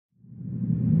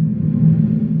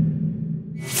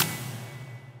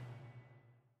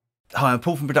Hi, I'm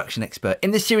Paul from Production Expert.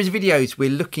 In this series of videos, we're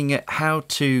looking at how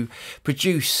to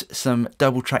produce some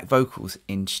double track vocals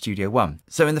in Studio One.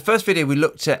 So in the first video, we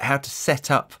looked at how to set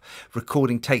up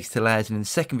recording takes to layers, and in the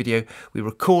second video, we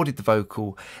recorded the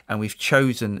vocal and we've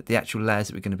chosen the actual layers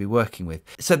that we're going to be working with.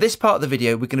 So this part of the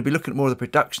video, we're going to be looking at more of the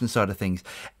production side of things,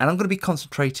 and I'm going to be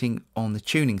concentrating on the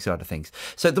tuning side of things.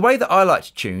 So the way that I like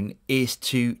to tune is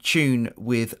to tune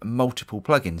with multiple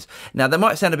plugins. Now that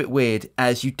might sound a bit weird,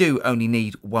 as you do only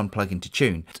need one plugin to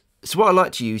tune. So what I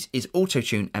like to use is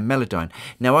Auto-Tune and Melodyne.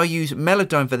 Now I use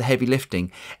Melodyne for the heavy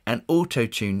lifting and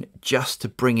Auto-Tune just to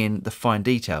bring in the fine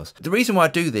details. The reason why I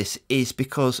do this is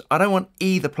because I don't want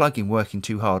either plugin working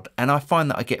too hard, and I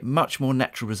find that I get much more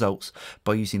natural results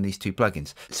by using these two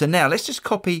plugins. So now let's just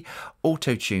copy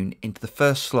Auto-Tune into the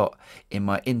first slot in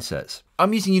my inserts.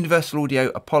 I'm using Universal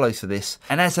Audio Apollos for this,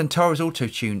 and as Antares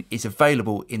Auto-Tune is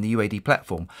available in the UAD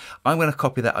platform, I'm going to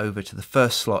copy that over to the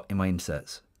first slot in my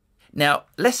inserts. Now,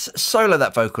 let's solo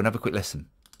that vocal and have a quick listen.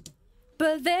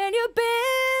 But then you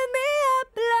build me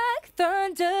up like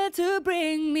thunder to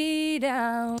bring me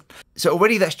down. So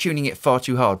already that's tuning it far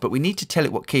too hard, but we need to tell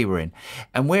it what key we're in.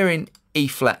 And we're in E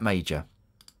flat major.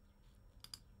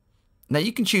 Now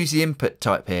you can choose the input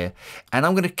type here, and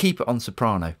I'm going to keep it on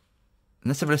soprano. And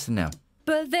let's have a listen now.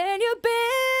 But then you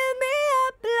build me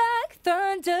up like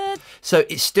thunder. So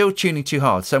it's still tuning too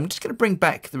hard. So I'm just going to bring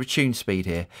back the retune speed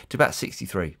here to about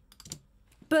 63.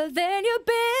 But then you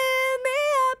build me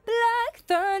up like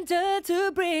thunder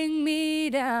to bring me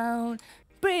down,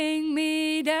 bring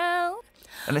me down.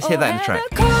 And let's hear that in the track.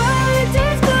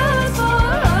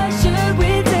 Should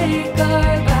we take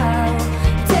our bow,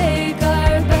 take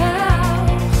our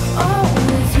bow?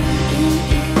 Always you,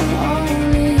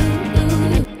 only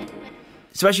you.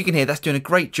 So as you can hear, that's doing a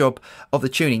great job of the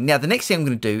tuning. Now the next thing I'm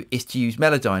going to do is to use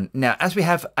Melodyne. Now as we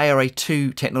have ARA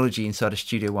 2 technology inside of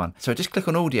Studio One, so I just click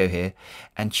on audio here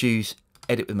and choose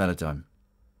edit with Melodyne.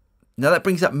 Now that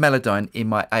brings up Melodyne in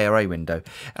my ARA window,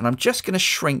 and I'm just going to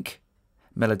shrink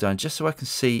Melodyne just so I can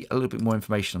see a little bit more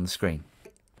information on the screen.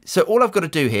 So all I've got to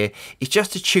do here is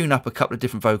just to tune up a couple of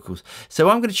different vocals. So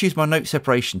I'm going to choose my note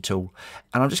separation tool,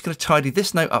 and I'm just going to tidy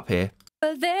this note up here.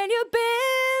 But then you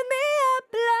build me up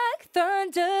like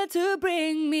thunder to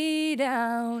bring me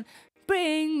down,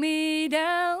 bring me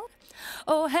down.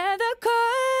 Oh, have the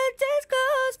curtains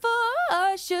closed for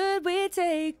us, should we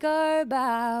take our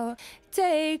bow,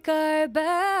 take our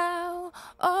bow?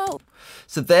 Oh.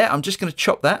 So there, I'm just going to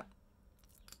chop that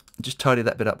and just tidy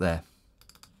that bit up there.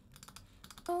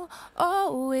 Oh,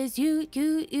 always you,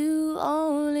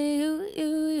 only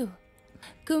you.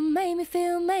 Could make me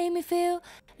feel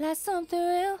like something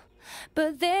real.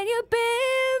 But then you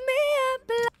build me up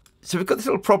like... So we've got this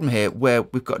little problem here where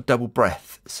we've got double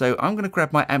breath. So I'm going to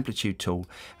grab my amplitude tool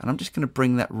and I'm just going to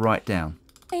bring that right down.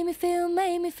 Make me feel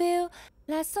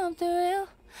like something real.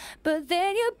 But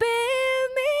then you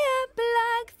build me up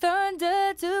like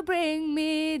thunder to bring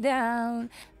me down.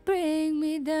 Bring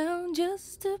me down,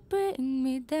 just to bring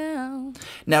me down.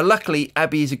 Now luckily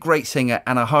Abby is a great singer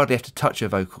and I hardly have to touch her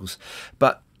vocals.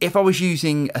 But if I was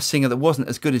using a singer that wasn't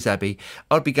as good as Abby,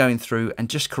 I'd be going through and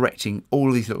just correcting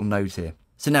all these little nodes here.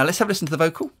 So now let's have a listen to the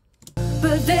vocal.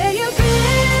 But then you build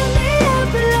me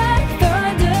up like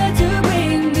thunder to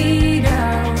bring me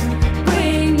down,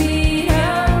 bring me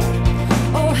down.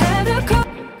 Oh, have the...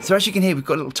 So as you can hear, we've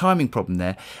got a little timing problem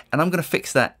there, and I'm going to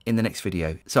fix that in the next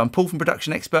video. So I'm Paul from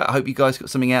Production Expert. I hope you guys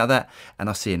got something out of that, and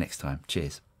I'll see you next time.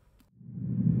 Cheers.